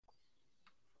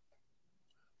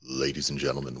Ladies and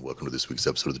gentlemen, welcome to this week's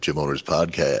episode of the Gym Owners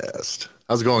Podcast.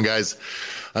 How's it going, guys?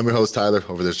 I'm your host, Tyler.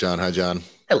 Over there's John. Hi, John.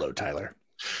 Hello, Tyler.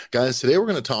 Guys, today we're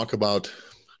going to talk about,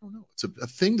 I don't know, it's a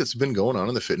thing that's been going on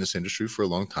in the fitness industry for a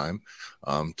long time.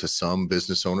 To some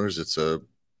business owners, it's a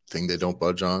thing they don't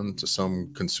budge on. To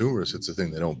some consumers, it's a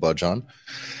thing they don't budge on.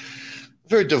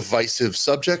 Very divisive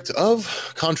subject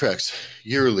of contracts,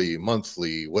 yearly,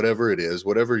 monthly, whatever it is,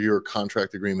 whatever your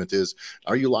contract agreement is.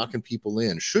 Are you locking people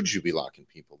in? Should you be locking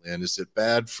people in? Is it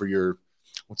bad for your,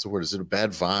 what's the word? Is it a bad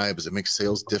vibe? Does it make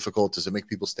sales difficult? Does it make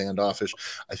people standoffish?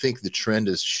 I think the trend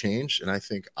has changed, and I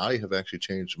think I have actually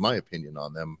changed my opinion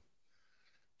on them.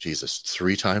 Jesus,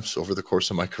 3 times over the course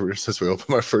of my career since we opened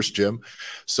my first gym.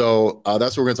 So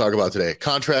that's what we're going to talk about today.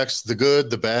 Contracts, the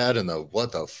good, the bad, and the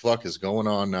what the fuck is going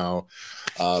on now.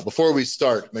 Before we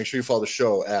start, make sure you follow the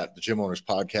show at the Gym Owners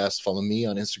Podcast. Follow me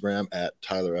on Instagram at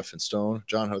Tyler F. and Stone.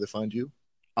 John, how do they find you?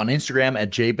 On Instagram at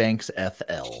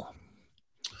JBanksFL.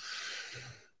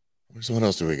 So what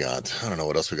else do we got? I don't know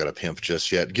what else we got to pimp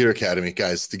just yet. Gear Academy,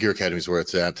 guys. The Gear Academy is where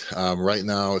it's at. Right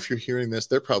now, if you're hearing this,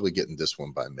 they're probably getting this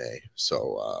one by May.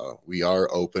 So we are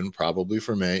open probably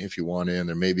for May. If you want in,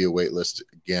 there may be a wait list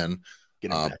again.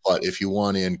 But if you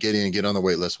want in, get on the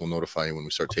wait list. We'll notify you when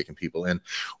we start taking people in.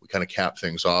 We kind of cap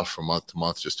things off from month to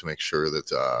month just to make sure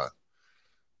that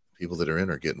people that are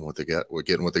in are getting what they get. We're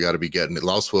getting what they got to be getting. It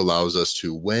also allows us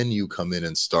to, when you come in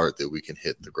and start, that we can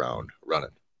hit the ground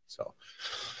running. So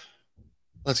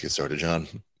let's get started, John.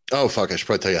 Oh, fuck. I should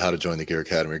probably tell you how to join the Gear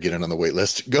Academy or get in on the wait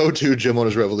list. Go to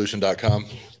gymownersrevolution.com.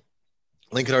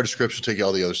 Link in our description. Take you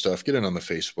all the other stuff. Get in on the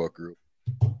Facebook group.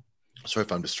 Sorry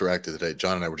if I'm distracted today.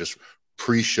 John and I were just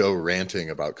pre-show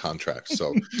ranting about contracts.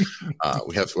 So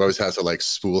we always have to like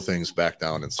spool things back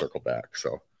down and circle back.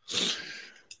 So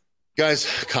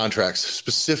guys, contracts,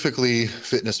 specifically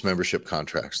fitness membership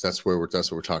contracts. That's what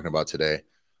we're talking about today.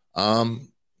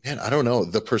 Man, I don't know.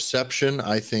 The perception,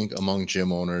 I think, among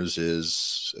gym owners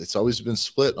is it's always been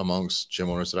split amongst gym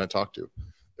owners that I talked to.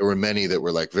 There were many that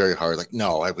were like very hard, like,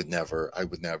 no, I would never. And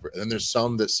then there's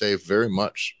some that say very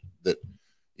much that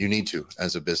you need to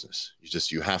as a business.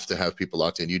 You have to have people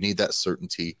locked in. You need that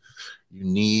certainty. You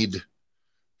need,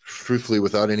 truthfully,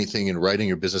 without anything in writing,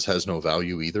 your business has no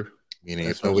value either. Meaning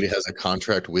if nobody has a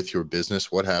contract with your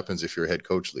business, what happens if your head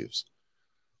coach leaves?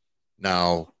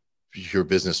 Now, your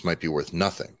business might be worth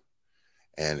nothing.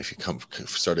 And if you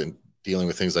started dealing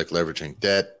with things like leveraging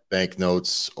debt, bank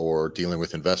notes, or dealing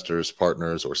with investors,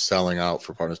 partners, or selling out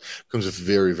for partners, it becomes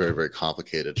very, very, very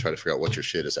complicated to try to figure out what your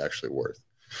shit is actually worth.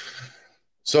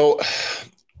 So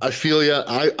I feel you.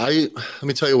 I let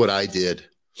me tell you what I did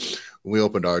when we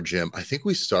opened our gym. I think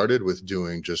we started with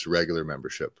doing just regular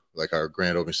membership. Like our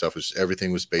grand opening stuff was,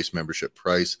 everything was base membership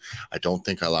price. I don't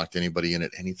think I locked anybody in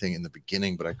at anything in the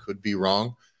beginning, but I could be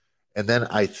wrong. And then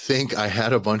I think I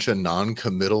had a bunch of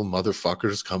non-committal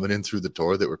motherfuckers coming in through the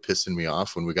door that were pissing me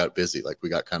off when we got busy. Like we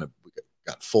got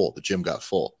full. The gym got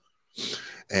full.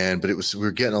 But we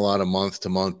were getting a lot of month to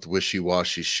month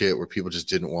wishy-washy shit where people just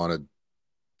didn't want to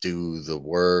do the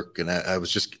work. And I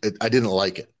didn't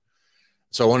like it.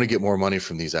 So I wanted to get more money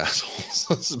from these assholes.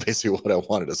 This is basically what I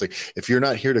wanted. It's like, if you're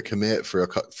not here to commit for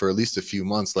at least a few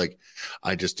months, like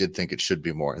I just did think it should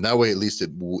be more. And that way, at least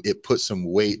it put some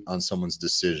weight on someone's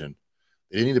decision.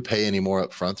 They didn't need to pay any more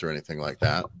up front or anything like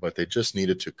that, but they just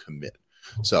needed to commit.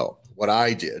 So what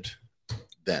I did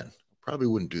then, probably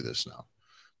wouldn't do this now.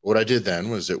 What I did then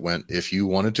was if you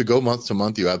wanted to go month to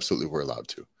month, you absolutely were allowed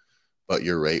to. But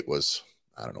your rate was,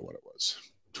 I don't know what it was,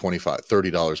 $25,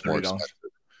 $30 more expensive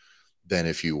than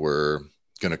if you were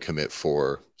going to commit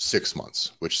for 6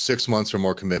 months, which 6 months or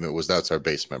more commitment that's our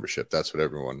base membership. That's what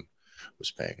everyone was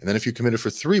paying. And then if you committed for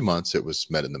 3 months, it was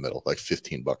met in the middle, like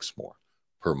 $15 more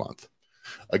per month.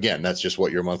 Again, that's just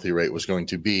what your monthly rate was going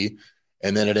to be.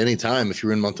 And then at any time, if you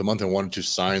were in month to month and wanted to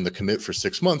sign the commit for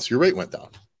 6 months, your rate went down.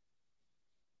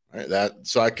 All right,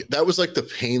 that was like the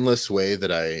painless way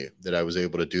that I was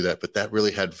able to do that. But that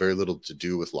really had very little to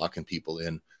do with locking people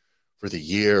in for the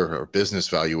year or business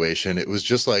valuation. It was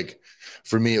just like,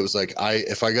 for me, it was like,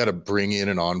 if I got to bring in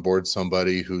and onboard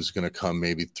somebody who's going to come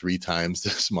maybe 3 times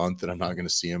this month and I'm not going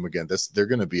to see him again, they're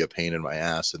going to be a pain in my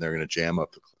ass, and they're going to jam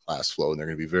up the class flow, and they're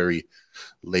going to be very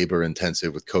labor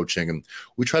intensive with coaching. And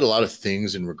we tried a lot of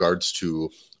things in regards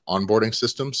to onboarding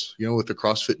systems. With the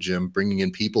CrossFit gym, bringing in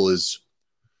people is,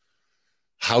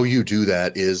 how you do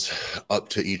that is up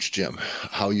to each gym.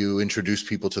 How you introduce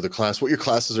people to the class, what your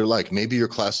classes are like. Maybe your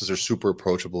classes are super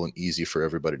approachable and easy for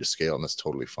everybody to scale, and that's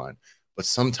totally fine. But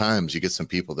sometimes you get some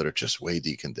people that are just way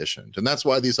deconditioned. And that's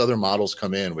why these other models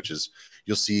come in, which is,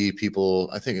 you'll see people,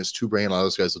 I think it's Two Brain, a lot of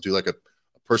those guys will do like a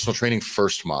personal training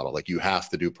first model. Like you have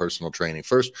to do personal training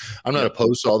first. I'm not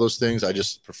opposed to all those things. I'd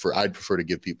prefer to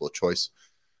give people a choice.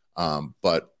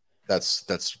 But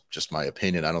that's just my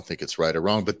opinion. I don't think it's right or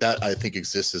wrong, but that I think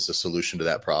exists as a solution to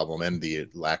that problem and the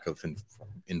lack of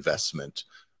investment,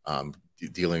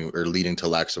 leading to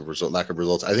lack of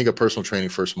results. I think a personal training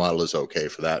first model is okay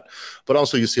for that. But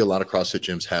also you see a lot of CrossFit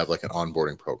gyms have like an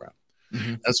onboarding program.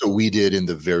 Mm-hmm. That's what we did in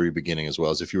the very beginning as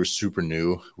well. As if you were super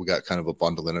new, we got kind of a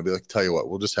bundle in and be like, tell you what,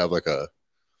 we'll just have like a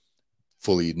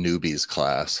fully newbies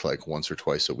class like once or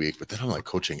twice a week. But then I'm like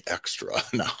coaching extra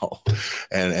now.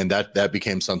 And that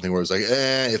became something where it was like,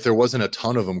 if there wasn't a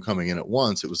ton of them coming in at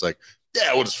once, it was like,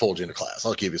 yeah, we'll just fold you into class.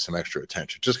 I'll give you some extra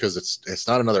attention just because it's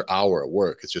not another hour of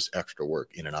work. It's just extra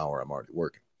work in an hour I'm already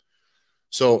working.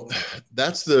 So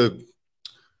that's the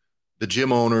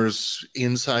gym owners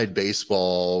inside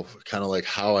baseball, kind of like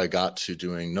how I got to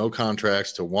doing no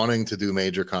contracts to wanting to do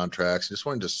major contracts, just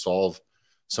wanting to solve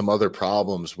some other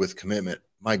problems with commitment.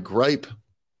 My gripe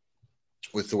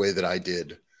with the way that I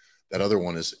did that other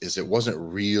one is it wasn't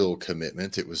real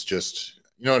commitment. It was just,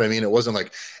 you know what I mean? It wasn't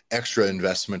like extra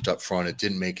investment up front. It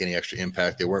didn't make any extra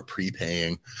impact. They weren't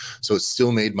prepaying. So it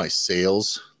still made my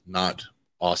sales not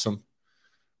awesome.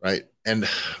 Right. And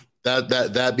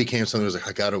that became something that was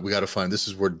like, we got to find, this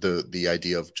is where the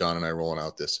idea of John and I rolling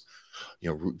out this,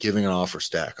 giving an offer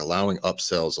stack, allowing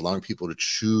upsells, allowing people to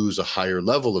choose a higher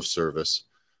level of service.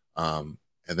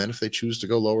 And then if they choose to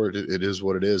go lower, it is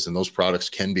what it is. And those products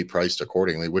can be priced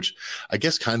accordingly, which I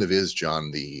guess kind of is,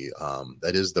 John,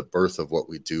 that is the birth of what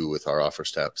we do with our offer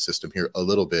stack system here a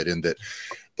little bit, in that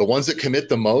the ones that commit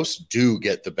the most do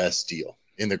get the best deal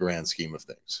in the grand scheme of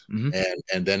things. Mm-hmm.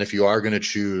 And then if you are going to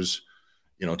choose,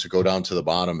 to go down to the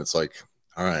bottom, it's like,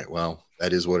 all right, well,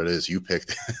 that is what it is. You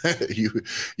picked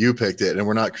you picked it, and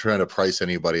we're not trying to price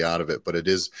anybody out of it, but it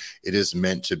is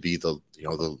meant to be the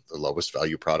lowest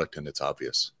value product, and it's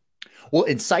obvious. Well,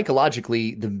 and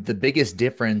psychologically, the biggest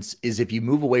difference is if you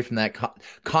move away from that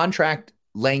contract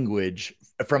language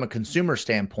from a consumer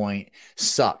standpoint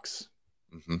sucks.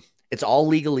 Mm-hmm. It's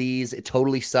all legalese. It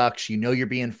totally sucks. You're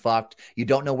being fucked. You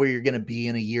don't know where you're going to be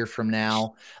in a year from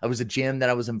now. I was a gym that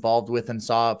I was involved with and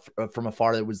saw from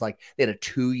afar that was like, they had a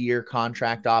 2-year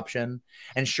contract option.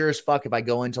 And sure as fuck, if I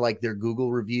go into like their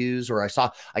Google reviews, or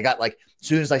I got like, as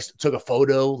soon as I took a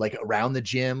photo, like around the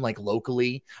gym, like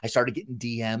locally, I started getting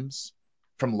DMs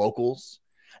from locals.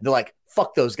 And they're like,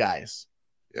 fuck those guys.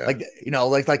 Yeah.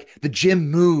 Like the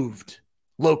gym moved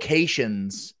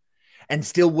locations and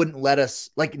still wouldn't let us,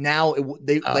 like now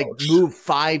they like move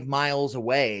 5 miles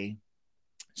away.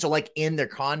 So like in their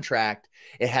contract,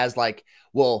 it has like,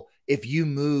 well, if you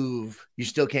move, you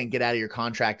still can't get out of your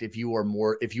contract if you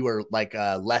are like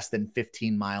less than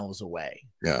 15 miles away.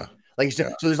 Yeah. Like, so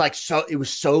there's like, so it was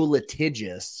so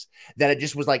litigious that it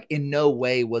just was like, in no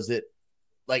way was it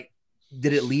like,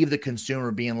 did it leave the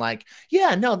consumer being like,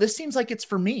 yeah, no, this seems like it's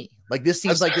for me. Like, this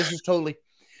seems like this is totally.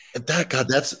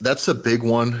 That's a big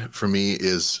one for me,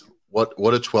 is what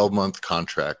a 12-month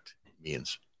contract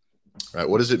means, right?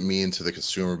 What does it mean to the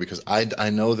consumer? Because I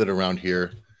know that around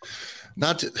here,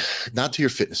 not to your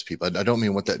fitness people, I don't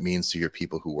mean what that means to your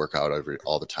people who work out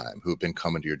all the time, who have been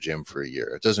coming to your gym for a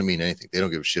year. It doesn't mean anything. They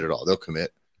don't give a shit at all. They'll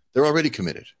commit. They're already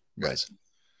committed, guys.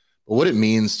 But what it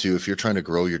means to, if you're trying to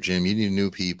grow your gym, you need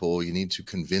new people. You need to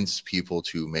convince people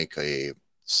to make a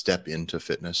step into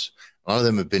fitness. A lot of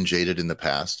them have been jaded in the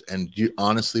past, and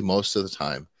honestly, most of the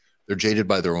time, they're jaded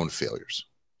by their own failures,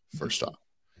 first off.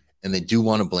 And they do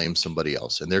want to blame somebody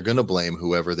else, and they're going to blame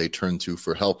whoever they turn to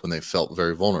for help when they felt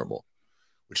very vulnerable,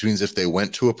 which means if they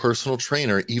went to a personal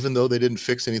trainer, even though they didn't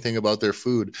fix anything about their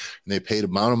food, and they paid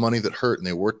amount of money that hurt, and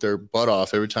they worked their butt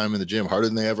off every time in the gym, harder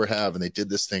than they ever have, and they did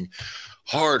this thing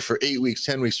hard for 8 weeks,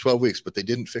 10 weeks, 12 weeks, but they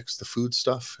didn't fix the food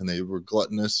stuff, and they were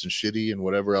gluttonous and shitty and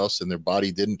whatever else, and their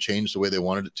body didn't change the way they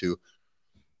wanted it to,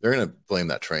 they're going to blame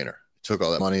that trainer. Took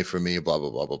all that money from me, blah,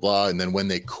 blah, blah, blah, blah. And then when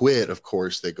they quit, of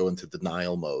course, they go into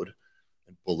denial mode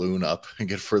and balloon up and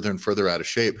get further and further out of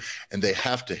shape. And they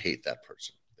have to hate that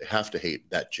person. They have to hate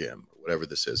that gym, or whatever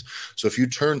this is. So if you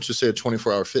turn to, say, a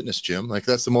 24-hour fitness gym, like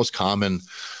that's the most common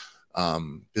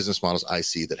business models I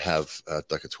see that have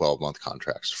like a 12-month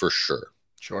contracts, for sure.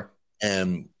 Sure.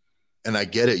 And I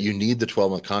get it. You need the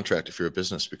 12-month contract if you're a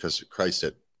business, because Christ,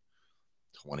 at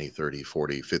 20, 30,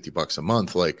 40, 50 bucks a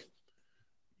month, like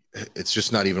it's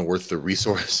just not even worth the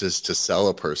resources to sell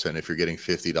a person if you're getting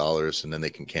 $50 and then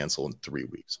they can cancel in 3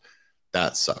 weeks.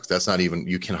 That sucks. That's not even,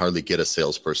 you can hardly get a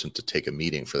salesperson to take a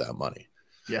meeting for that money.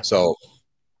 Yeah. So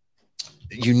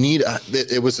you need,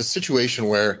 it was a situation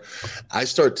where I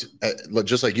start,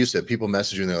 just like you said, people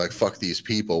message you and they're like, fuck these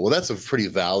people. Well, that's a pretty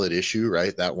valid issue,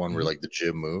 right? That one where like the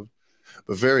gym moved.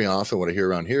 But very often what I hear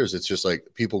around here is it's just like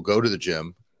people go to the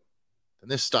gym and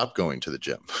they stop going to the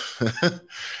gym.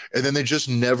 And then they just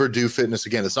never do fitness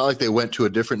again. It's not like they went to a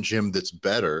different gym that's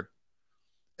better.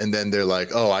 And then they're like,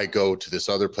 oh, I go to this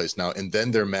other place now. And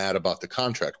then they're mad about the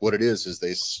contract. What it is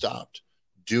they stopped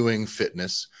doing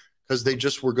fitness because they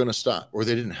just were going to stop, or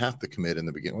they didn't have to commit in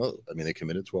the beginning. Well, I mean, they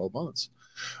committed 12 months,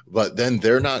 but then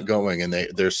they're not going and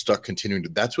they're stuck continuing to,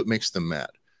 that's what makes them mad.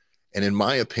 And in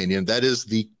my opinion, that is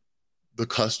the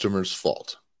customer's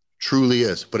fault. Truly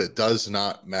is, but it does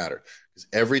not matter. Because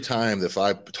every time that if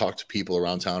I talk to people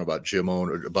around town about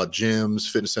about gyms,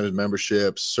 fitness centers,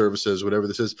 memberships, services, whatever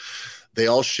this is, they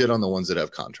all shit on the ones that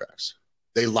have contracts.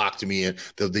 They locked me in.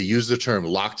 They use the term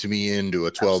locked me into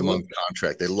a 12-month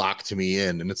contract. They locked me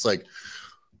in. And it's like,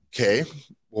 okay,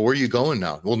 well, where are you going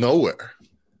now? Well, nowhere.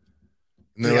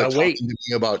 And they're like talking to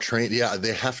me about training. Yeah,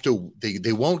 they have to,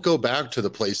 they won't go back to the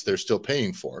place they're still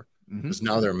paying for because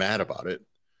now they're mad about it,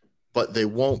 but they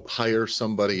won't hire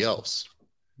somebody else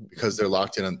because they're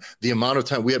locked in on the amount of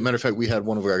time. Matter of fact, we had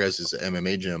one of our guys is an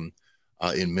MMA gym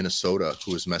in Minnesota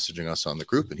who was messaging us on the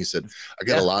group. And he said, I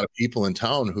got a lot of people in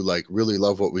town who like really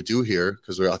love what we do here.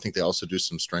 Cause I think they also do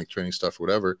some strength training stuff or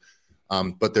whatever.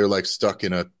 But they're like stuck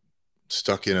in a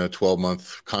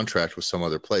 12-month contract with some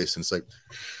other place. And it's like,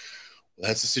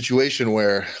 that's a situation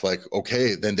where like,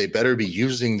 okay, then they better be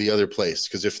using the other place.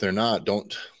 Cause if they're not,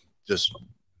 don't just,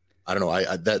 I don't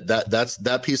know. That's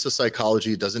that piece of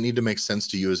psychology doesn't need to make sense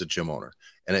to you as a gym owner,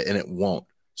 and it won't.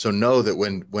 So know that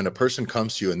when a person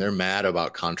comes to you and they're mad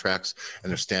about contracts and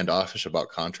they're standoffish about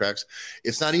contracts,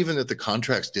 it's not even that the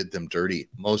contracts did them dirty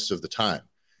most of the time.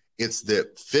 It's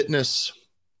that fitness,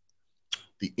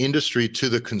 the industry to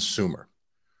the consumer,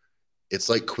 it's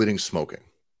like quitting smoking.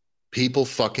 People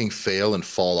fucking fail and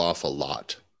fall off a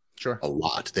lot. Sure. A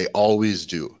lot. They always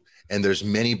do. And there's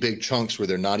many big chunks where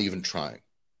they're not even trying.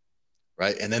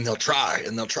 Right. And then they'll try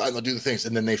and they'll do the things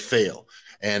and then they fail.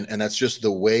 And that's just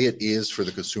the way it is for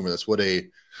the consumer. That's what a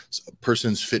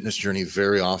person's fitness journey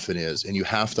very often is. And you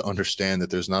have to understand that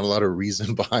there's not a lot of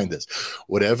reason behind this.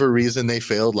 Whatever reason they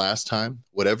failed last time,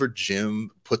 whatever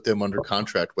gym put them under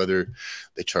contract, whether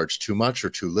they charged too much or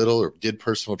too little, or did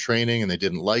personal training and they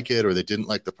didn't like it, or they didn't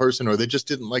like the person, or they just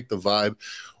didn't like the vibe,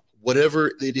 whatever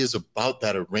it is about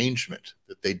that arrangement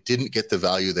that they didn't get the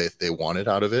value that they wanted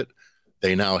out of it,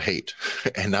 they now hate.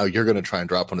 And now you're going to try and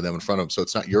drop onto them in front of them. So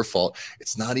it's not your fault.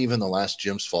 It's not even the last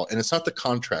gym's fault. And it's not the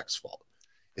contract's fault.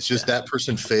 It's just that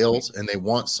person fails and they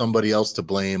want somebody else to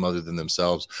blame other than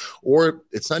themselves. Or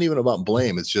it's not even about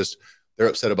blame. It's just they're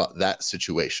upset about that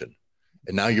situation.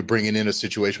 And now you're bringing in a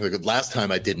situation where last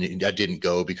time I didn't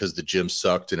go because the gym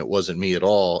sucked and it wasn't me at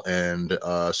all. And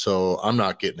so I'm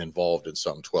not getting involved in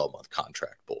some 12-month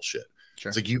contract bullshit. Sure.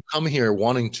 It's like you come here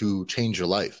wanting to change your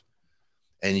life.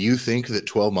 And you think that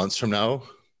 12 months from now,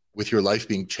 with your life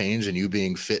being changed and you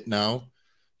being fit now,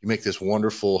 you make this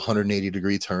wonderful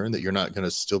 180-degree turn that you're not going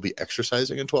to still be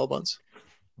exercising in 12 months?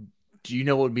 Do you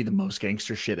know what would be the most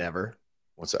gangster shit ever?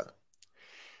 What's that?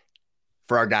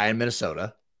 For our guy in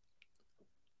Minnesota,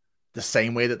 the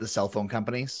same way that the cell phone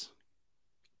companies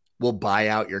will buy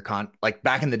out your like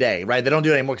back in the day, right? They don't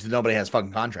do it anymore because nobody has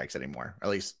fucking contracts anymore. At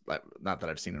least not that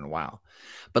I've seen in a while.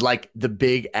 But like the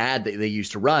big ad that they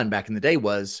used to run back in the day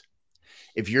was,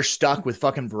 if you're stuck with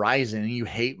fucking Verizon and you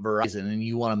hate Verizon and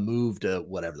you want to move to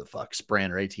whatever the fuck,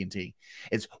 Sprint or AT&T,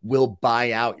 it's we'll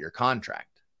buy out your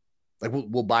contract. Like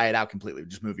we'll buy it out completely. We'll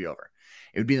just move you over.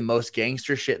 It would be the most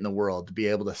gangster shit in the world to be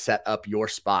able to set up your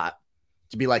spot.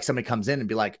 To be like somebody comes in and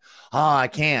be like, oh, I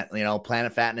can't,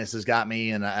 Planet Fatness has got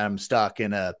me and I'm stuck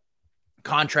in a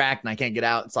contract and I can't get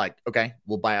out. It's like, okay,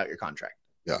 we'll buy out your contract.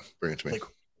 Yeah. Bring it to me. Like,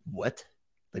 what?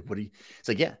 Like, what do you, it's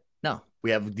like, yeah, no,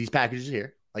 we have these packages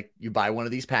here. Like you buy one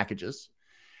of these packages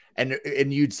and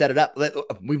you'd set it up.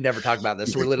 We've never talked about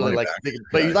this. So we're literally like,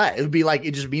 but it would be like,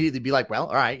 it just immediately be like, well,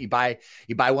 all right, you buy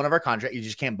one of our contracts. You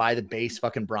just can't buy the base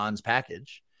fucking bronze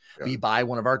package. Yeah. We buy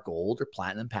one of our gold or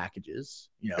platinum packages,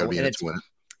 and it's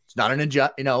not an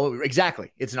adjust,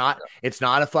 exactly. It's not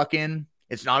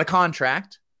a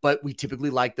contract, but we typically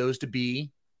like those to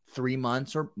be 3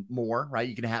 months or more, right?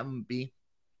 You can have them be,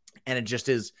 and it just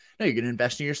is, no, you're going to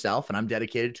invest in yourself and I'm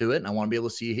dedicated to it. And I want to be able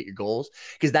to see you hit your goals.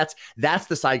 Cause that's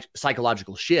the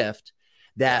psychological shift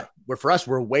that where for us,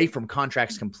 we're away from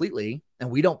contracts completely. And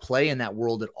we don't play in that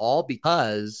world at all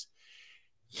because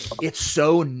it's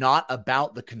so not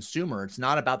about the consumer. It's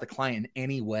not about the client in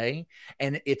any way.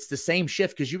 And it's the same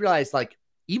shift because you realize like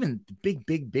even the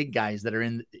big guys that are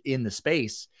in the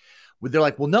space, they're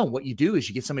like, well, no, what you do is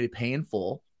you get somebody to pay in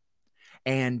full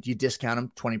and you discount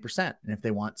them 20%. And if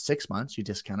they want 6 months, you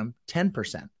discount them 10%.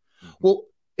 Mm-hmm. Well,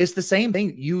 It's the same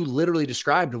thing. You literally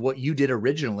described what you did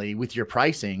originally with your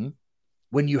pricing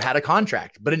when you had a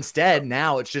contract, but instead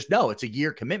now it's just, no, it's a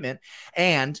year commitment.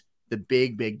 And the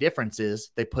big difference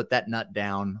is they put that nut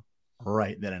down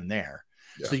right then and there.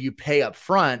 Yeah. So you pay up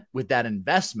front with that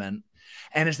investment,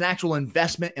 and it's an actual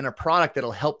investment in a product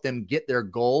that'll help them get their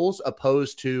goals,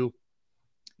 opposed to,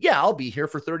 yeah, I'll be here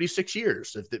for 36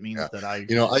 years if that means that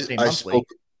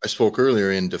I spoke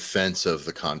earlier in defense of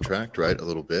the contract, right? A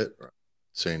little bit,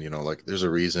 saying, like there's a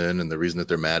reason, and the reason that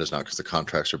they're mad is not because the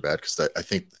contracts are bad. Because I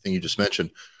think the thing you just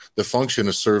mentioned, the function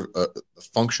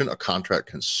a contract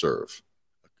can serve,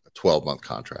 a 12-month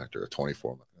contract or a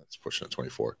 24-month, it's pushing a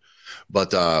 24.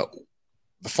 But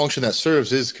the function that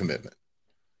serves is commitment.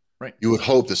 Right. You would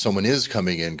hope that someone is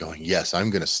coming in going, yes, I'm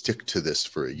going to stick to this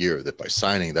for a year, that by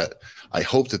signing that, I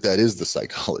hope that is the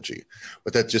psychology,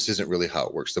 but that just isn't really how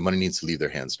it works. The money needs to leave their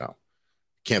hands now.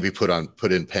 Can't be put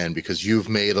in pen, because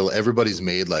everybody's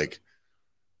made like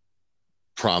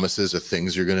promises of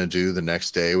things you're going to do the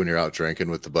next day when you're out drinking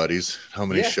with the buddies. How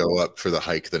many show up for the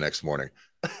hike the next morning?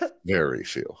 Very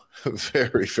few.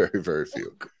 Very, very, very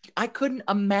few. I couldn't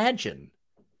imagine.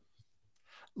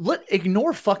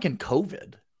 Ignore fucking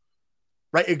COVID.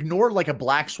 Right? Ignore like a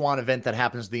black swan event that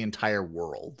happens to the entire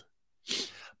world.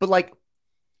 But like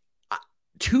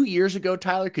 2 years ago,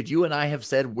 Tyler, could you and I have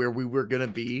said where we were going to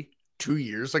be 2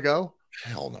 years ago?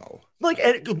 Hell no. Like,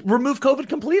 remove COVID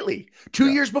completely.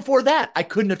 2 years before that, I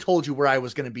couldn't have told you where I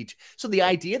was going to be. So the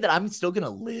idea that I'm still going to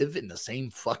live in the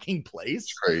same fucking place,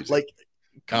 it's crazy. Like,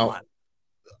 come on.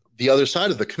 The other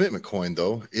side of the commitment coin,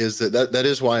 though, is that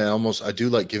is why I do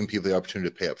like giving people the opportunity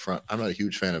to pay up front. I'm not a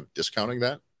huge fan of discounting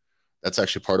that. That's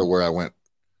actually part of where I went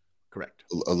correct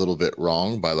a little bit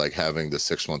wrong by like having the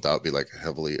 6 month out be like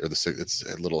heavily, or it's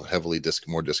a little heavily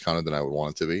more discounted than I would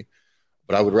want it to be.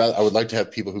 But I would like to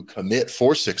have people who commit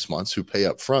for 6 months, who pay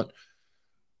up front,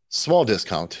 small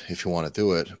discount if you want to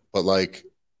do it. But like,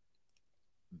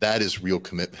 that is real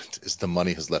commitment, is the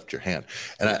money has left your hand.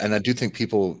 And I do think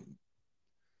people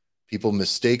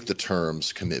mistake the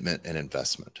terms commitment and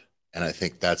investment. And I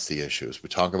think that's the issue. Is we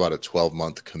talk about a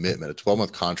 12-month commitment. A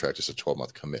 12-month contract is a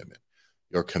 12-month commitment.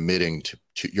 You're committing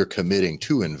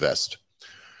to invest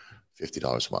 $50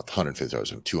 a month,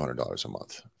 $150, $200 a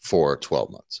month for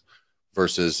 12 months,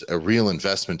 versus a real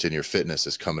investment in your fitness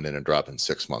is coming in and dropping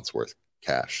 6 months worth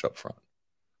cash up front.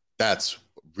 That's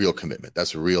real commitment.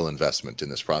 That's a real investment in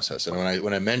this process. And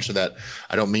when I mention that,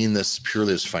 I don't mean this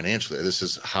purely as financially. This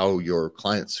is how your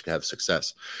clients have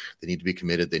success. They need to be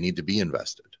committed. They need to be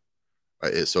invested.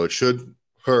 Right? So it should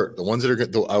hurt. The ones that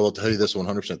are, I will tell you this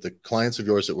 100%, the clients of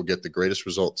yours that will get the greatest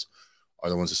results are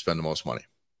the ones that spend the most money.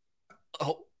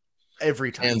 Oh,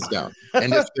 every time. Hands down.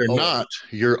 And if they're not,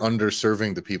 you're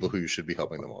underserving the people who you should be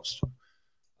helping the most.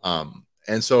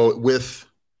 And so like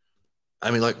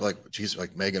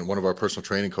Megan, one of our personal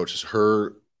training coaches,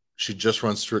 she just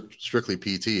runs strictly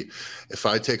PT. If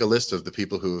I take a list of the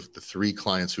 3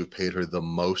 clients who have paid her the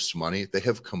most money, they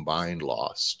have combined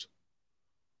lost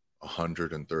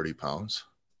 130 pounds.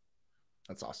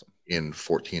 That's awesome. In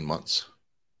 14 months.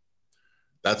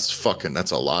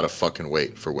 That's a lot of fucking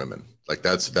weight for women. Like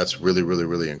that's really, really,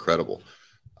 really incredible.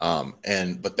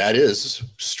 But that is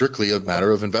strictly a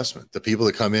matter of investment. The people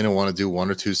that come in and want to do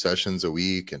 1 or 2 sessions a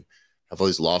week and have all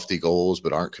these lofty goals,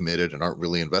 but aren't committed and aren't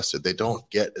really invested, they don't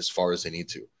get as far as they need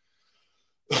to.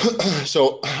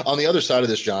 So on the other side of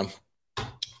this, John,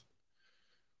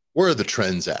 where are the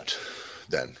trends at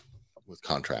then with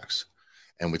contracts?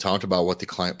 And we talked about what the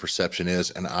client perception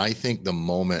is. And I think the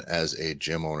moment as a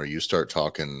gym owner, you start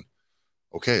talking,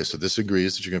 okay, so this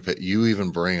agrees that you're going to pay, you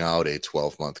even bring out a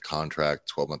 12-month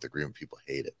contract, 12-month agreement, people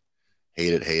hate it.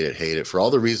 Hate it. For all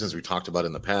the reasons we talked about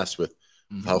in the past with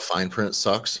how fine print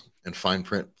sucks and fine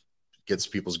print gets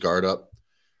people's guard up.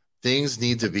 Things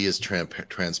need to be as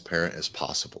transparent as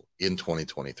possible in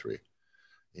 2023.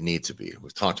 They need to be.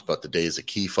 We've talked about the days of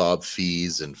key fob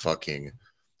fees and fucking,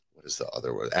 what is the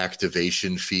other word?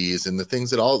 Activation fees and the things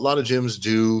that a lot of gyms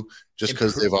do just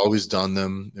because they've always done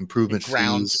them. Improvement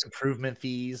fees. Improvement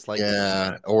fees. Like,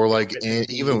 yeah. Or like, and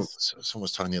even someone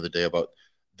was talking the other day about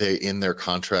they in their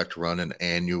contract run an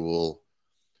annual,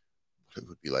 it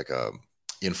would be like a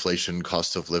inflation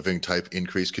cost of living type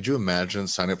increase. Could you imagine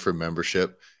signing up for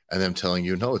membership and them telling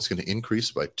you, no, it's going to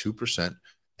increase by 2%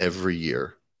 every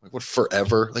year? Like, what,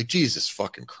 forever? Like, Jesus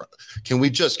fucking Christ.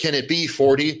 Can it be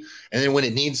 40? And then when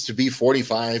it needs to be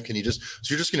 45, so you're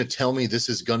just going to tell me this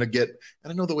is going to get,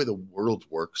 and I know the way the world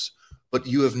works, but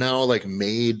you have now like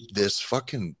made this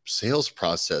fucking sales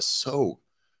process so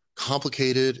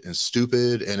complicated and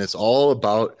stupid, and it's all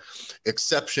about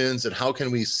exceptions and how can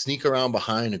we sneak around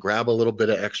behind and grab a little bit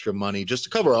of extra money just to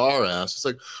cover our ass. It's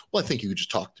like, well, I think you could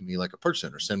just talk to me like a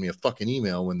person or send me a fucking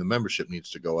email when the membership needs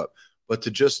to go up. But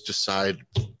to just decide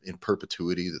in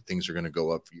perpetuity that things are going to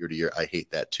go up year to year, I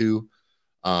hate that too.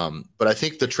 But I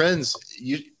think the trends,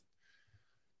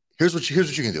 here's what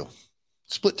you can do.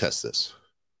 Split test this.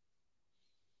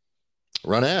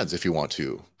 Run ads if you want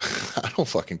to. I don't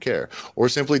fucking care. Or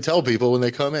simply tell people when they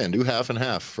come in, do half and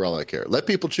half for all I care. Let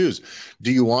people choose.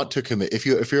 Do you want to commit? If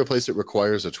you're a place that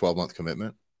requires a 12-month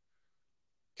commitment,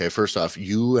 okay, first off,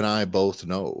 you and I both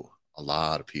know a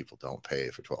lot of people don't pay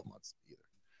for 12 months either.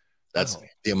 That's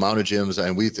the amount of gyms,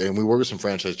 and we work with some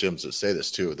franchise gyms that say this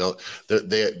too.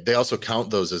 They also count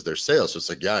those as their sales. So it's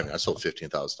like, yeah, I mean, I sold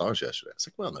 $15,000 yesterday. It's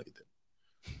like, well, no, you didn't.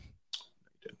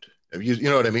 You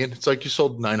know what I mean? It's like you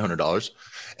sold $900,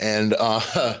 and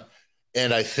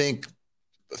I think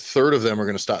a third of them are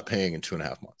going to stop paying in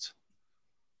 2.5 months.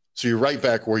 So you're right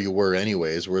back where you were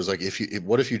anyways. Whereas like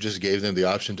what if you just gave them the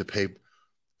option to pay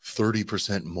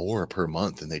 30% more per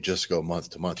month and they just go month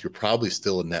to month? You're probably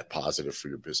still a net positive for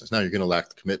your business. Now you're going to lack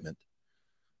the commitment.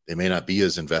 They may not be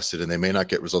as invested and they may not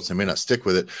get results. They may not stick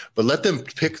with it, but let them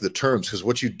pick the terms, because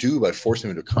what you do by forcing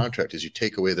them into a contract is you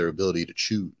take away their ability to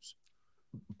choose.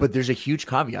 But there's a huge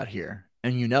caveat here.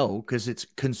 And because it's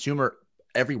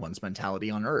everyone's mentality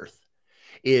on earth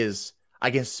is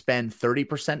I can spend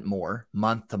 30% more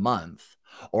month to month,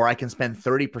 or I can spend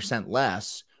 30%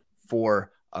 less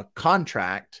for a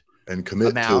contract and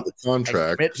commit to the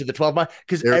contract, commit to the 12 months,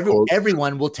 because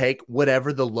everyone will take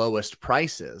whatever the lowest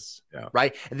price is. Yeah.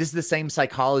 Right. And this is the same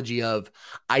psychology of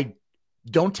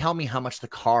don't tell me how much the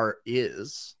car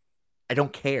is. I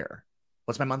don't care.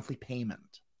 What's my monthly payment?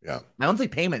 Yeah. My monthly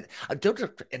payment. Don't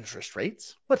interest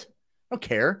rates. What? I don't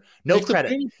care. No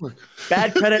credit.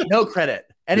 Bad credit. No credit.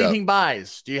 Anything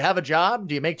buys. Do you have a job?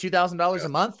 Do you make $2,000 a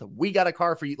month? We got a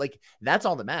car for you. Like, that's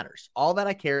all that matters. All that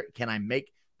I care. Can I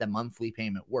make the monthly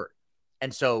payment work?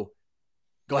 And so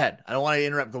go ahead. I don't want to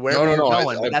interrupt the where you're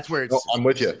going, but that's where it's. No, I'm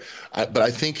with you. But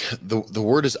I think the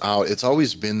word is out. It's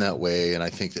always been that way. And I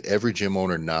think that every gym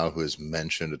owner now who has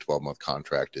mentioned a 12-month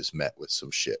contract is met with some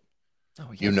shit. Oh,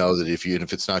 yes. You know that if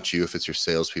it's not you, if it's your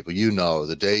salespeople,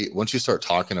 the day once you start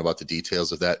talking about the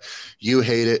details of that, you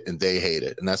hate it and they hate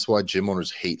it. And that's why gym owners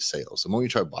hate sales. The moment you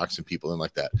try boxing people in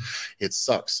like that, it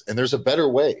sucks. And there's a better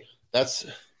way.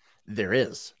 There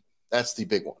is. That's the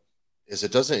big one.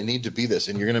 It doesn't need to be this,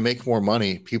 and you're going to make more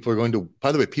money. People are going to,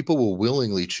 by the way, people will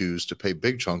willingly choose to pay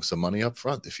big chunks of money up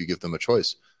front if you give them a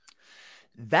choice.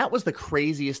 That was the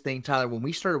craziest thing, Tyler, when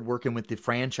we started working with the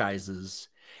franchises.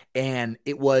 And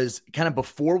it was kind of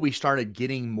before we started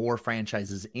getting more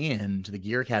franchises into the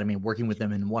Gear Academy and working with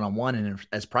them in one-on-one and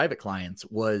as private clients,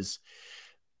 was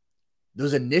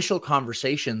those initial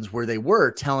conversations where they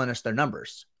were telling us their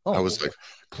numbers. I was like,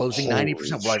 closing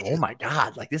 90%. We're like, oh my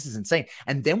God, like this is insane.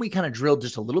 And then we kind of drilled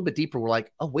just a little bit deeper. We're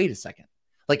like, oh, wait a second.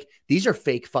 Like these are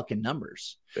fake fucking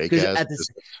numbers. Because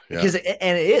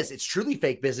it's truly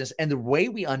fake business. And the way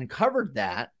we uncovered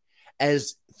that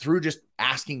as through just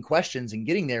asking questions and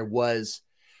getting there was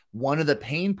one of the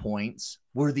pain points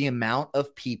were the amount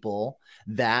of people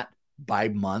that by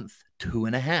month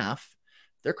 2.5,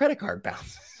 their credit card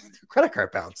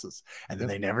bounces, and then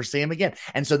they never see them again.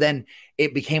 And so then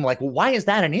it became like, well, why is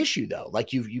that an issue though?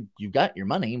 Like you've got your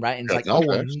money, right? And it's like, no.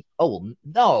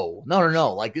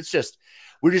 Like it's just,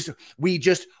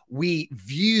 we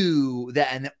view that,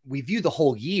 and we view the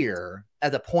whole year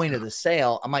at the point of the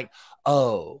sale. I'm like,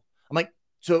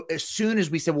 so as soon as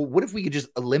we said, well, what if we could just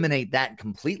eliminate that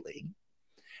completely?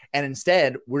 And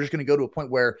instead, we're just going to go to a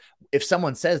point where if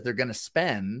someone says they're going to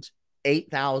spend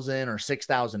 $8,000 or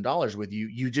 $6,000 with you,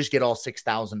 you just get all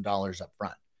 $6,000 up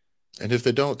front. And if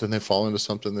they don't, then they fall into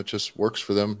something that just works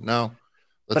for them now.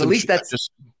 But at least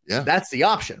that's the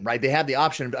option, right? They have the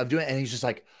option of doing it. And he's just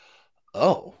like,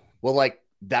 oh, well, like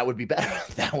that would be better.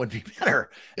 That would be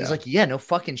better. Yeah. It's like, yeah, no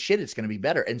fucking shit. It's going to be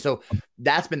better. And so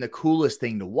that's been the coolest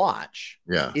thing to watch.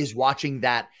 Yeah. Is watching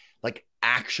that like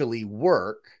actually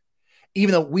work,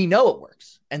 even though we know it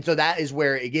works. And so that is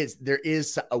where it gets, there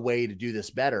is a way to do this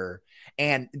better.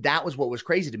 And that was what was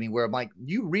crazy to me, where I'm like,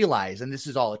 you realize, and this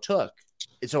is all it took.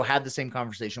 And so have the same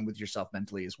conversation with yourself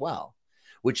mentally as well,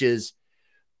 which is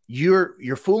you're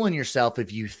fooling yourself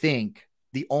if you think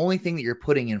the only thing that you're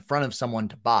putting in front of someone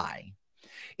to buy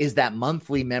is that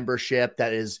monthly membership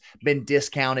that has been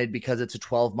discounted because it's a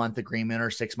 12-month agreement or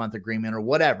 6-month agreement or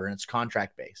whatever, and it's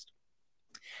contract based.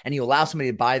 And you allow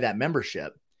somebody to buy that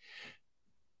membership.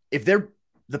 If they're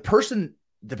the person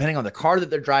depending on the car that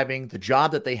they're driving, the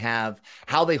job that they have,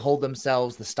 how they hold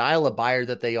themselves, the style of buyer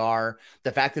that they are,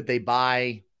 the fact that they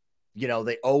buy,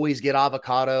 they always get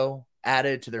avocado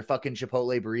added to their fucking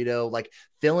Chipotle burrito, like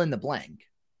fill in the blank,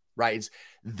 right? It's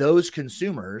those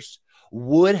consumers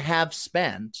would have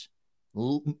spent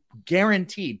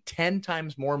guaranteed 10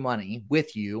 times more money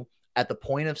with you at the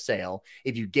point of sale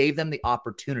if you gave them the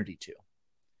opportunity to.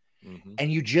 Mm-hmm.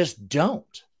 And you just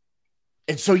don't.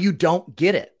 And so you don't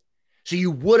get it. So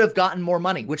you would have gotten more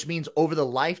money, which means over the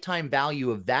lifetime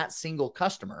value of that single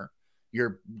customer,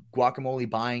 your guacamole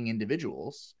buying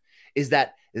individuals, is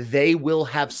that they will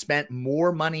have spent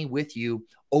more money with you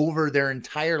over their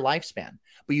entire lifespan.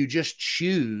 But you just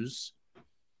choose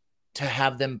to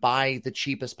have them buy the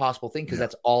cheapest possible thing because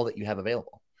that's all that you have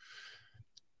available.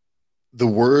 The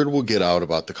word will get out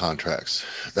about the contracts.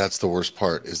 That's the worst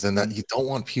part, is then that you don't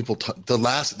want people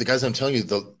the guys I'm telling you,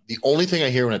 the only thing I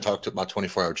hear when I talk about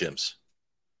 24-hour gyms,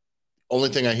 only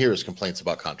thing I hear is complaints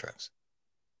about contracts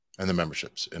and the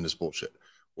memberships and this bullshit.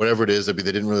 Whatever it is, they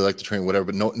didn't really like the training, whatever,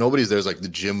 but nobody's there's like the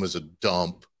gym was a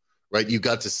dump, right? You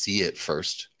got to see it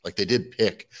first. Like they did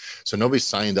pick. So nobody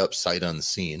signed up sight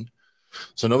unseen.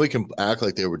 So nobody can act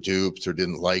like they were duped or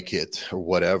didn't like it or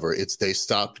whatever. It's they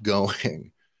stopped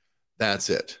going. That's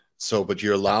it. So, but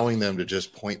you're allowing them to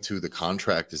just point to the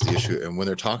contract is the issue. And when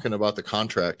they're talking about the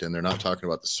contract and they're not talking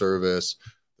about the service,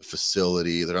 the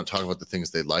facility, they're not talking about the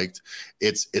things they liked,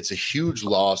 it's a huge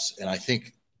loss. And I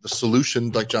think the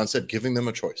solution, like John said, giving them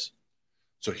a choice.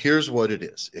 So here's what it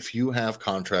is. If you have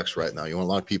contracts right now, you want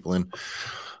to lock people in,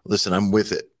 listen, I'm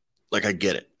with it. Like I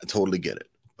get it. I totally get it.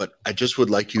 But I just would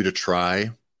like you to try.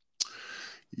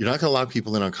 You're not going to lock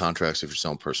people in on contracts if you're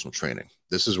selling personal training.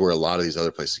 This is where a lot of these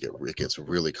other places gets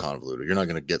really convoluted. You're not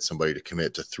going to get somebody to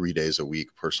commit to 3 days a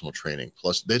week personal training.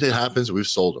 Plus, it happens. We've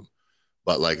sold them,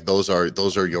 but like those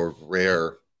are your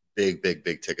rare, big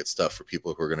ticket stuff for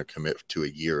people who are going to commit to a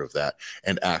year of that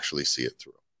and actually see it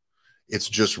through. It's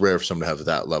just rare for someone to have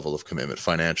that level of commitment,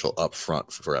 financial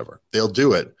upfront forever. They'll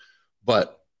do it,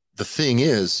 but the thing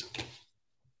is,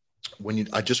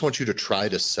 I just want you to try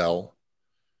to sell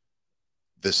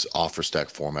this offer stack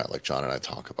format like John and I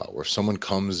talk about, where if someone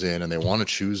comes in and they want to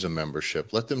choose a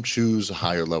membership, let them choose a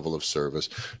higher level of service.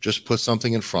 Just put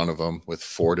something in front of them with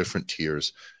 4 different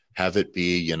tiers, have it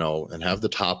be, and have the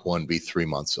top one be 3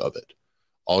 months of it.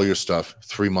 All your stuff,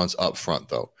 3 months up front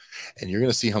though. And you're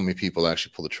going to see how many people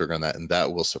actually pull the trigger on that. And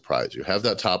that will surprise you. Have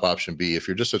that top option be, if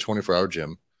you're just a 24-hour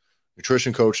gym,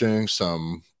 nutrition coaching,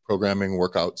 some programming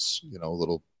workouts, a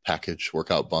little package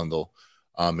workout bundle,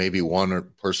 maybe one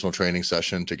personal training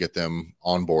session to get them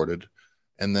onboarded,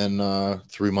 and then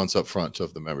 3 months up front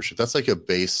of the membership. That's like a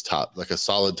base top, like a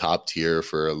solid top tier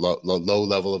for a low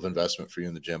level of investment for you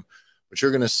in the gym. But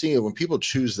you're going to see when people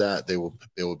choose that, they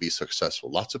will be successful.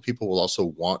 Lots of people will also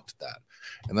want that.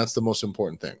 And that's the most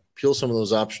important thing. Peel some of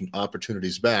those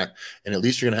opportunities back, and at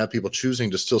least you're going to have people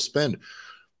choosing to still spend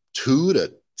 2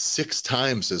 to 6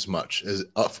 times as much as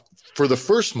for the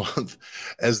first month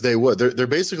as they would. They're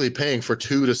basically paying for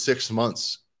 2 to 6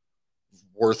 months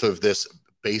worth of this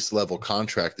base level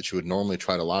contract that you would normally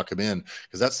try to lock them in,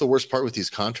 because that's the worst part with these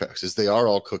contracts is they are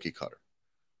all cookie cutter.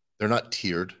 They're not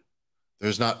tiered.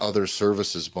 There's not other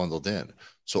services bundled in.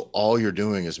 So all you're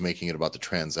doing is making it about the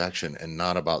transaction and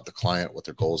not about the client, what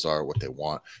their goals are, what they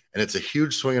want. And it's a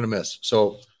huge swing and a miss.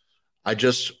 So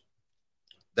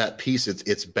that piece,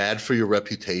 it's bad for your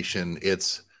reputation.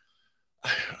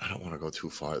 I don't want to go too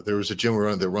far. There was a gym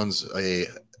that runs a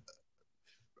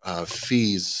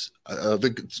fees.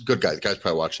 The good guy. The guy's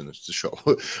probably watching the show,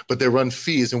 but they run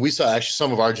fees. And we saw actually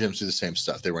some of our gyms do the same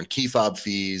stuff. They run key fob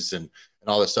fees and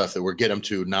all the stuff that we're getting them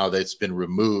to now that it's been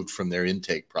removed from their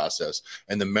intake process.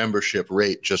 And the membership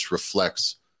rate just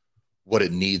reflects what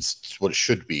it needs, what it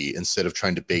should be, instead of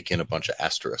trying to bake in a bunch of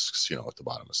asterisks, at the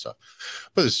bottom of stuff.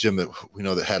 But this gym that we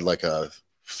know that had like a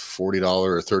 $40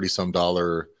 or $30-some,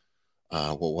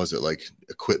 what was it, like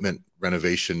equipment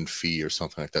renovation fee or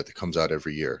something like that comes out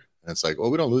every year. And it's like, well,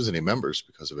 we don't lose any members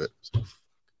because of it.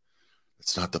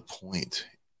 It's not the point.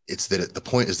 It's that the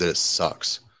point is that it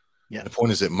sucks. Yeah. The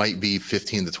point is it might be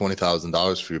 $15,000 to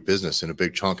 $20,000 for your business in a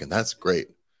big chunk, and that's great,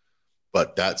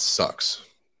 but that sucks.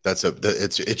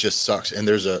 It just sucks. And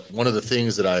there's one of the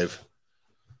things that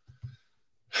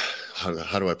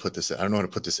how do I put this? I don't know how to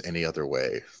put this any other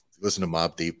way. Listen to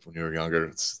Mobb Deep when you were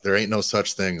younger. There ain't no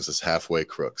such things as halfway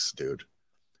crooks, dude.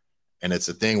 And it's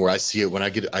a thing where I see it when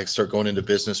I start going into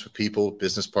business with people,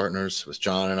 business partners, with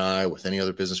John and I, with any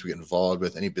other business we get involved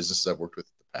with, any businesses I've worked with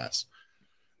in the past.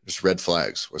 Just red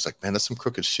flags where it's like, man, that's some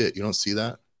crooked shit. You don't see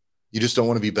that? You just don't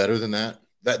want to be better than that?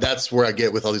 That's where I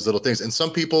get with all these little things. And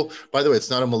some people, by the way, it's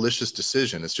not a malicious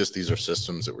decision. It's just these are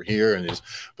systems that were here,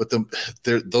 but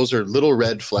those are little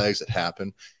red flags that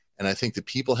happen. And I think that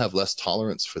people have less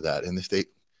tolerance for that. And if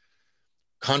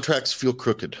contracts feel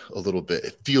crooked a little bit,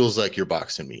 it feels like you're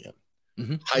boxing me in.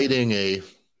 Mm-hmm. Hiding a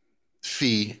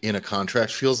fee in a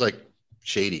contract feels like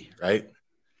shady, right?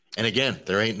 And again,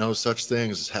 there ain't no such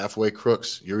thing as halfway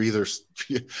crooks. You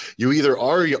either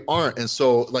are or you aren't. And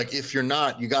so, like, if you're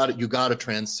not, you got to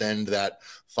transcend that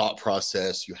thought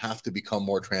process. You have to become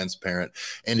more transparent.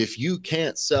 And if you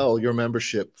can't sell your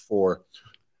membership for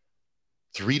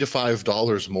 $3 to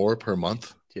 $5 more per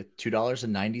month,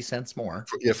 $2.90 more.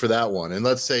 For that one. And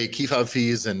let's say key fob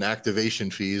fees and activation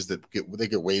fees they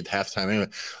get waived halftime anyway.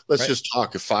 Let's just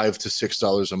talk $5 to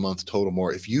 $6 a month total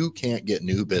more. If you can't get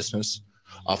new business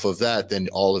off of that, then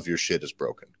all of your shit is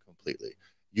broken completely.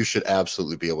 You should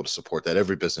absolutely be able to support that.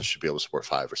 Every business should be able to support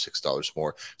 $5 or $6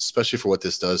 more, especially for what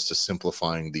this does to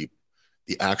simplifying the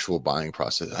actual buying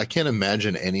process. I can't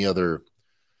imagine any other.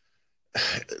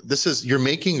 You're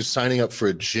making signing up for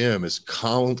a gym as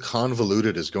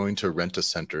convoluted as going to rent a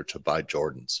center to buy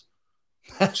Jordans.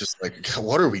 Just like,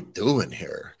 what are we doing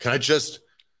here? Can I just,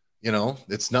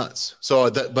 it's nuts. So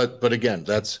but again,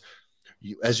 that's,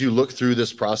 as you look through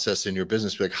this process in your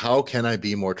business, be like, how can I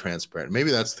be more transparent? Maybe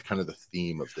that's kind of the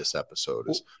theme of this episode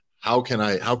is how can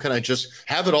I just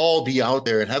have it all be out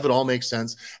there and have it all make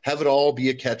sense, have it all be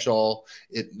a catch-all,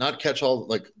 not catch-all,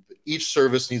 like each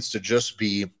service needs to just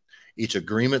be each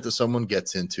agreement that someone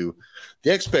gets into.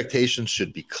 The expectations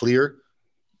should be clear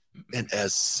and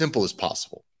as simple as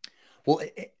possible. Well,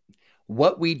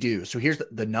 what we do, so here's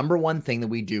the number one thing that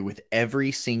we do with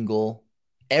every single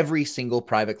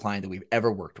private client that we've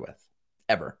ever worked with,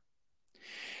 ever,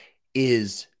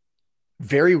 is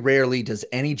very rarely does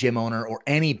any gym owner or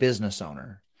any business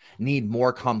owner need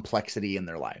more complexity in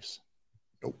their lives.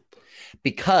 Nope.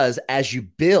 Because as you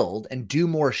build and do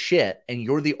more shit and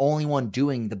you're the only one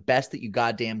doing the best that you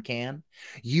goddamn can,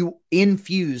 you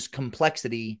infuse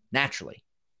complexity naturally.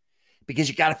 Because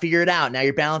you got to figure it out. Now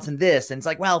you're balancing this. And it's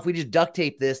like, well, if we just duct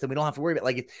tape this, then we don't have to worry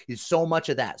about it's so much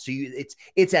of that. So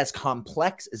it's as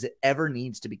complex as it ever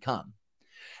needs to become.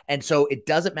 And so it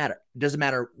doesn't matter. It doesn't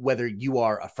matter whether you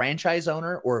are a franchise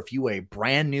owner or if you are a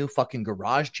brand new fucking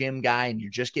garage gym guy and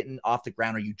you're just getting off the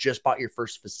ground or you just bought your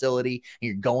first facility and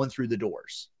you're going through the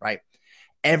doors, right?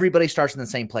 Everybody starts in the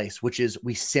same place, which is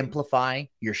we simplify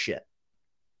your shit.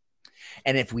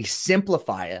 And if we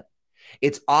simplify it,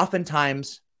 it's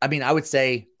oftentimes, I would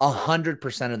say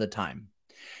 100% of the time,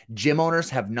 gym owners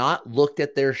have not looked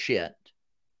at their shit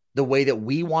the way that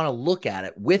we want to look at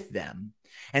it with them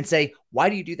and say, why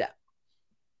do you do that?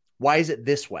 Why is it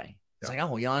this way? It's like,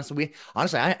 oh, honestly,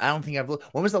 I don't think I've looked.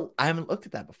 I haven't looked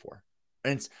at that before.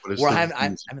 And it's I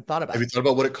haven't thought about it. Have you thought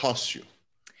about what it costs you?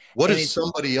 What does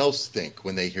somebody else think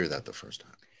when they hear that the first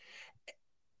time?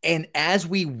 And as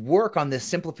we work on this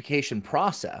simplification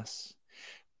process,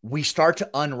 we start to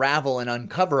unravel and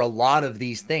uncover a lot of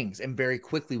these things. And very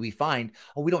quickly we find,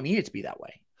 we don't need it to be that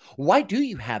way. Why do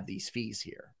you have these fees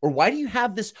here? Or why do you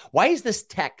have this? Why is this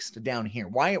text down here?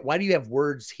 Why do you have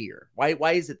words here?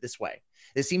 Why is it this way?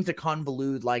 It seems to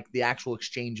convolute like the actual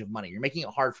exchange of money. You're making it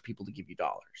hard for people to give you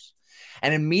dollars.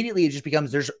 And immediately it just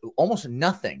becomes, there's almost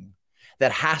nothing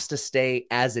that has to stay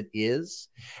as it is.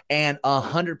 And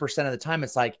 100% of the time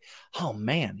it's like, oh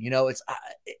man, 100%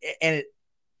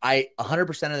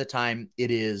 of the time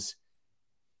it is,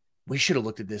 we should have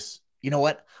looked at this. You know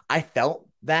what? I felt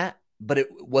that, but it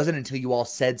wasn't until you all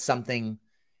said something,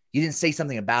 you didn't say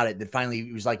something about it, that finally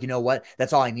it was like, you know what?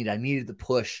 That's all I needed. I needed the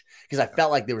push because I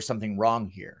felt like there was something wrong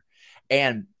here.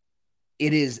 And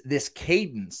it is this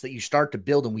cadence that you start to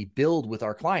build, and we build with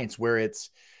our clients, where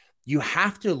it's, you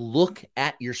have to look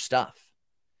at your stuff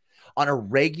on a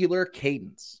regular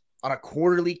cadence, on a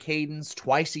quarterly cadence,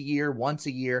 twice a year, once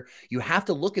a year. You have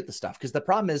to look at the stuff, because the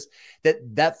problem is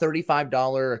that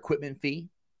 $35 equipment fee,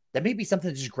 that may be something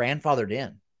that's just grandfathered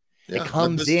in. Yeah, it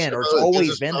comes in, or it's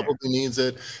always been there. Probably needs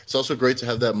it. It's also great to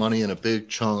have that money in a big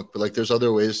chunk, but like there's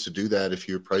other ways to do that. If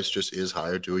your price just is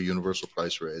higher, do a universal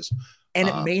price raise. And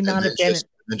it may not have been.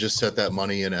 And just set that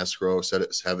money in escrow,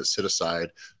 have it sit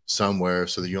aside somewhere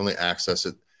so that you only access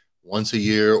it once a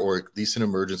year, or at least an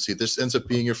emergency. This ends up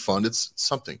being your fund. It's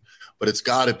something, but it's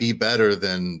got to be better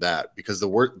than that, because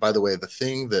by the way, the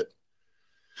thing that,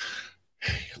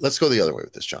 let's go the other way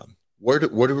with this, John. Where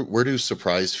do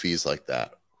surprise fees like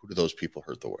that, who do those people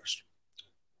hurt the worst?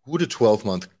 Who do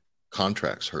 12-month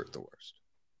contracts hurt the worst?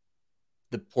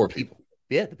 The poor people.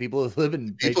 Yeah, the people who live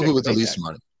in people who with the least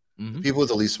money. Mm-hmm. People with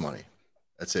the least money.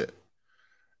 That's it.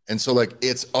 And so, like,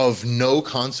 it's of no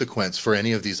consequence for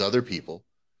any of these other people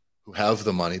who have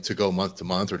the money to go month to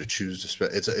month or to choose to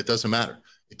spend. It doesn't matter.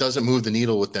 It doesn't move the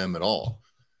needle with them at all.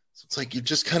 So it's like you're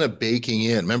just kind of baking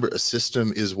in. Remember, a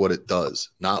system is what it does,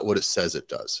 not what it says it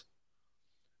does.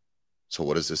 So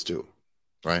what does this do?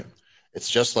 Right? It's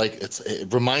just like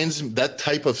it reminds me that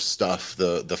type of stuff,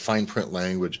 the fine print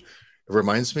language, it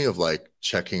reminds me of like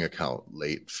checking account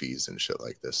late fees and shit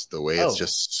like this. The way it's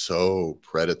just so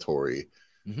predatory,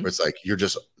 where it's like you're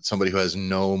just somebody who has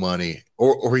no money,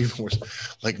 or even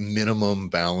worse, like minimum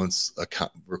balance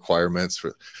account requirements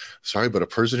for. Sorry, but a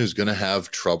person who's going to have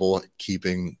trouble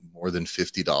keeping more than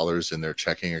 $50 in their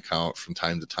checking account from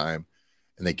time to time,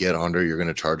 and they get under, you're going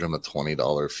to charge them a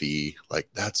 $20 fee. Like,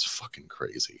 that's fucking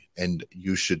crazy. And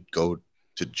you should go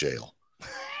to jail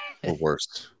or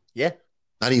worse. Yeah.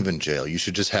 Not even jail. You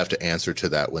should just have to answer to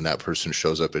that when that person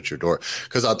shows up at your door.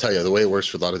 Because I'll tell you, the way it works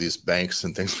for a lot of these banks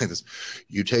and things like this,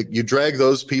 you drag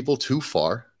those people too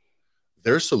far.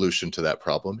 Their solution to that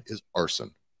problem is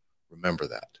arson. Remember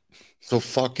that. So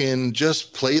fucking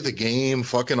just play the game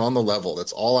fucking on the level.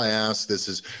 That's all I ask. This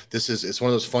is it's one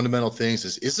of those fundamental things.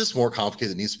 Is this more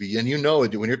complicated than it needs to be? And you know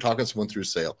it when you're talking to someone through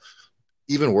sale.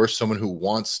 Even worse, someone who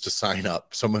wants to sign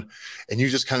up, and you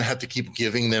just kind of have to keep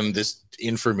giving them this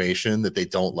information that they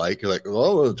don't like. You're like,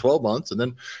 oh, 12 months, and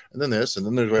then this, and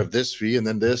then we have this fee, and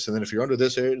then this, and then if you're under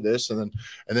this age, this, and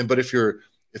then, but if your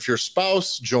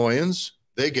spouse joins,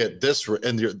 they get this,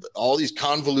 and all these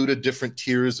convoluted different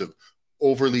tiers of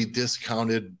overly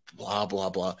discounted, blah, blah,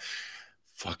 blah.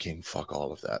 Fucking fuck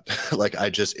all of that. Like,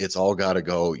 it's all got to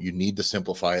go. You need to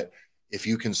simplify it. If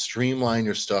you can streamline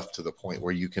your stuff to the point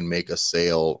where you can make a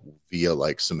sale via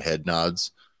like some head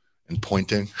nods and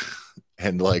pointing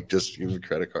and like just use a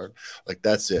credit card, like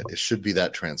that's it. It should be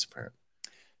that transparent.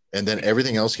 And then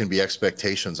everything else can be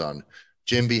expectations on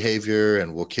gym behavior,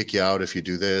 and we'll kick you out if you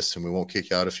do this, and we won't kick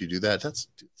you out if you do that. Let's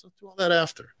do all that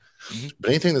after. But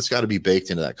anything that's got to be baked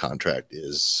into that contract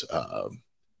is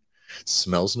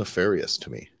smells nefarious to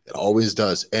me. It always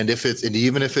does. And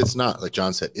even if it's not, like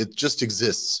John said, it just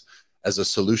exists as a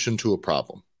solution to a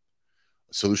problem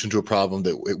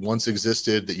that it once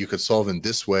existed that you could solve in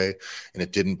this way, and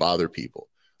it didn't bother people.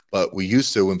 But we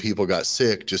used to, when people got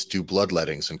sick, just do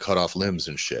bloodlettings and cut off limbs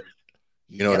and shit.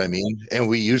 You know what I mean? And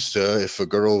we used to, if a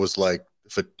girl was like,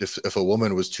 if a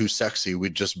woman was too sexy,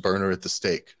 we'd just burn her at the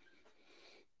stake.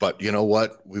 But you know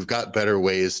what? We've got better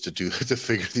ways to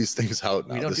figure these things out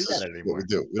now. We don't do that anymore.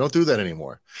 We don't do that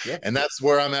anymore. Yeah. And that's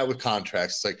where I'm at with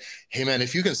contracts. It's like, hey man,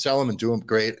 if you can sell them and do them,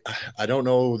 great. I don't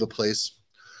know the place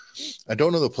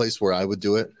where I would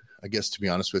do it. I guess, to be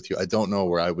honest with you, I don't know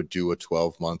where I would do a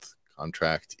 12-month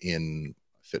contract in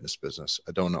fitness business.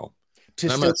 I don't know.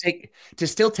 To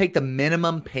still take the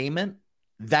minimum payment,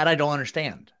 that I don't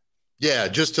understand. Yeah,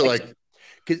 just to like,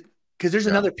 because there's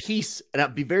another piece, and I'll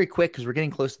be very quick because we're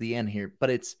getting close to the end here, but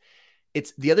it's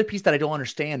the other piece that I don't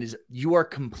understand is you are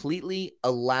completely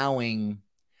allowing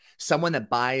someone that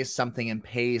buys something and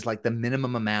pays like the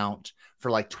minimum amount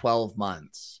for like 12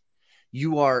 months.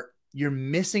 You're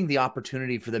missing the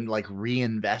opportunity for them to like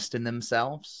reinvest in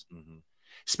themselves. Mm-hmm.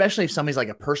 Especially if somebody's like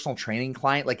a personal training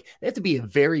client, like they have to be a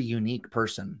very unique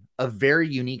person, a very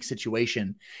unique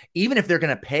situation. Even if they're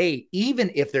going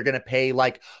to pay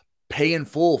like pay in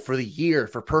full for the year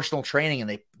for personal training, and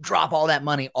they drop all that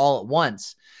money all at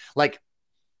once, like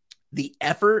the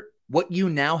effort, what you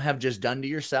now have just done to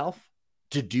yourself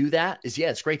to do that is,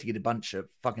 yeah, it's great to get a bunch of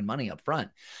fucking money up front,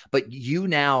 but you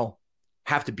now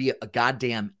have to be a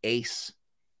goddamn ace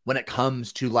when it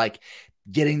comes to like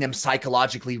getting them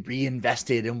psychologically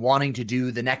reinvested and wanting to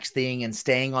do the next thing and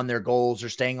staying on their goals or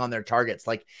staying on their targets.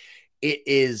 Like, it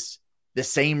is the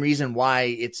same reason why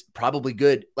it's probably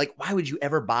good. Like, why would you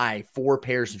ever buy 4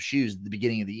 pairs of shoes at the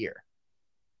beginning of the year?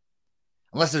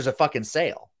 Unless there's a fucking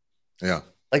sale. Yeah.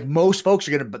 Like, most folks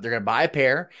they're going to buy a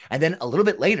pair, and then a little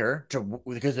bit later,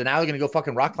 because now they're going to go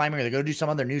fucking rock climbing, or they're going to do some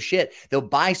other new shit, they'll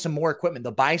buy some more equipment.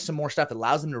 They'll buy some more stuff that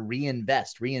allows them to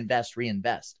reinvest.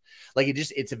 Like,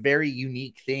 it's a very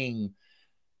unique thing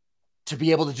to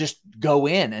be able to just go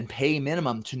in and pay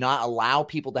minimum, to not allow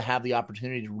people to have the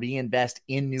opportunity to reinvest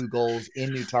in new goals,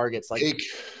 in new targets. Like,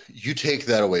 you take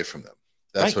that away from them.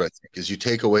 That's right. What I think is you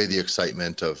take away the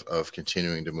excitement of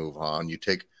continuing to move on.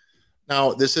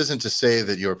 Now, this isn't to say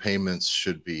that your payments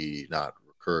should be not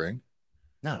recurring.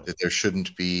 No. That there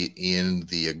shouldn't be in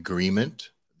the agreement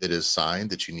that is signed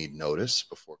that you need notice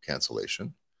before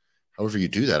cancellation. However you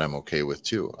do that, I'm okay with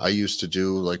too. I used to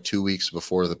do like 2 weeks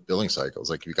before the billing cycles.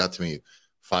 Like, if you got to me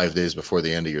 5 days before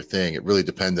the end of your thing, it really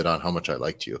depended on how much I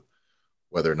liked you,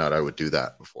 whether or not I would do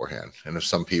that beforehand. And if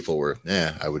some people were,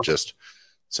 I would just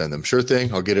Send them, sure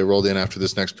thing. I'll get it rolled in after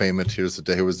this next payment. Here was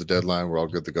the deadline. We're all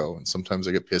good to go. And sometimes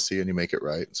I get pissy and you make it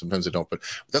right. And sometimes I don't. But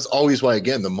that's always why,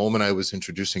 again, the moment I was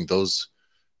introducing those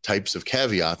types of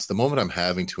caveats, the moment I'm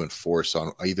having to enforce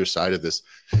on either side of this,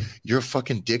 you're a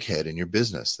fucking dickhead in your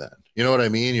business then. You know what I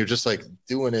mean? You're just like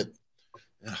doing it.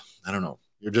 I don't know.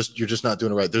 You're just not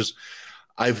doing it right.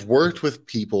 I've worked with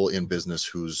people in business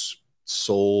whose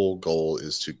sole goal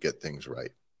is to get things right.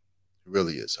 It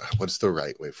really is. What's the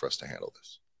right way for us to handle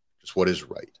this? Just what is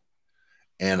right.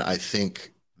 And I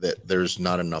think that there's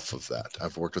not enough of that.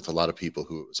 I've worked with a lot of people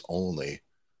who it's only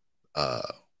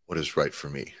what is right for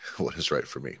me? What is right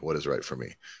for me? What is right for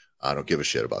me? I don't give a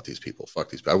shit about these people. Fuck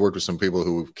these people. I worked with some people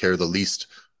who care the least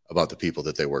about the people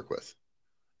that they work with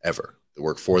ever. They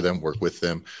work for them, work with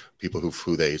them. People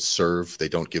who they serve, they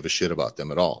don't give a shit about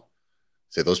them at all.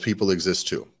 Say those people exist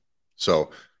too.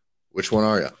 So which one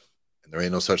are you? And there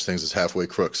ain't no such things as halfway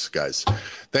crooks, guys.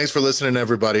 Thanks for listening,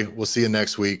 everybody. We'll see you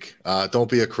next week. Don't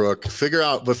be a crook. Figure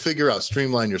out,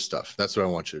 streamline your stuff. That's what I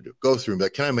want you to do. Go through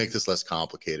that. Can I make this less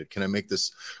complicated? Can I make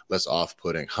this less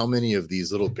off-putting? How many of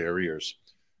these little barriers?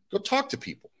 Go talk to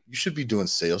people. You should be doing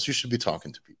sales. You should be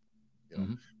talking to people. You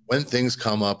know? When things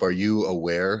come up, are you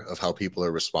aware of how people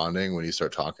are responding when you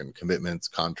start talking commitments,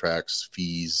 contracts,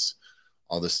 fees,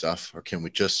 all this stuff? Or can we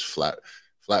just flat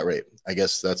rate? I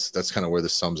guess that's kind of where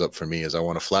this sums up for me is I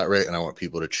want a flat rate and I want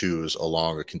people to choose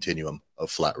along a continuum of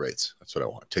flat rates. That's what I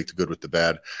want. Take the good with the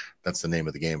bad. That's the name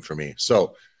of the game for me.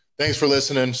 So thanks for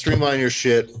listening. Streamline your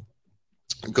shit.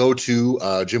 Go to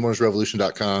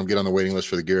gymownersrevolution.com. Get on the waiting list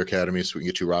for the Gear Academy so we can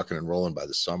get you rocking and rolling by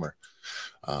the summer.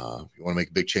 If you want to make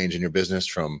a big change in your business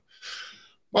from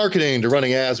marketing to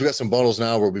running ads, we got some bundles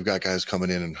now where we've got guys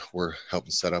coming in and we're helping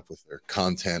set up with their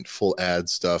content, full ad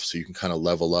stuff. So you can kind of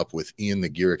level up within the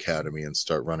Gear Academy and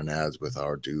start running ads with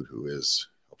our dude who is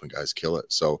helping guys kill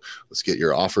it. So let's get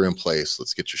your offer in place.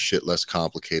 Let's get your shit less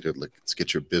complicated. Let's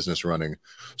get your business running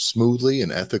smoothly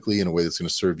and ethically in a way that's going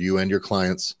to serve you and your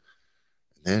clients.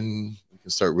 And then we can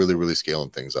start really, really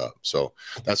scaling things up. So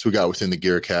that's what we got within the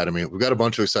Gear Academy. We've got a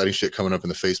bunch of exciting shit coming up in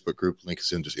the Facebook group. Link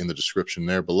is in the description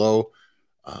there below.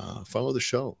 Follow the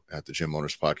show at the Gym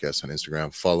Owners Podcast on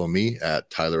Instagram. Follow me at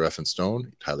Tyler F. and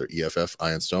Stone, Tyler EFF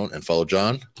Iron Stone, and follow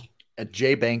John at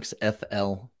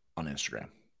JBanksFL on Instagram.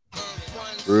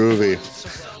 Groovy.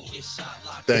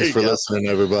 Thanks for listening,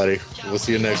 everybody. We'll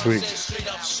see you next week.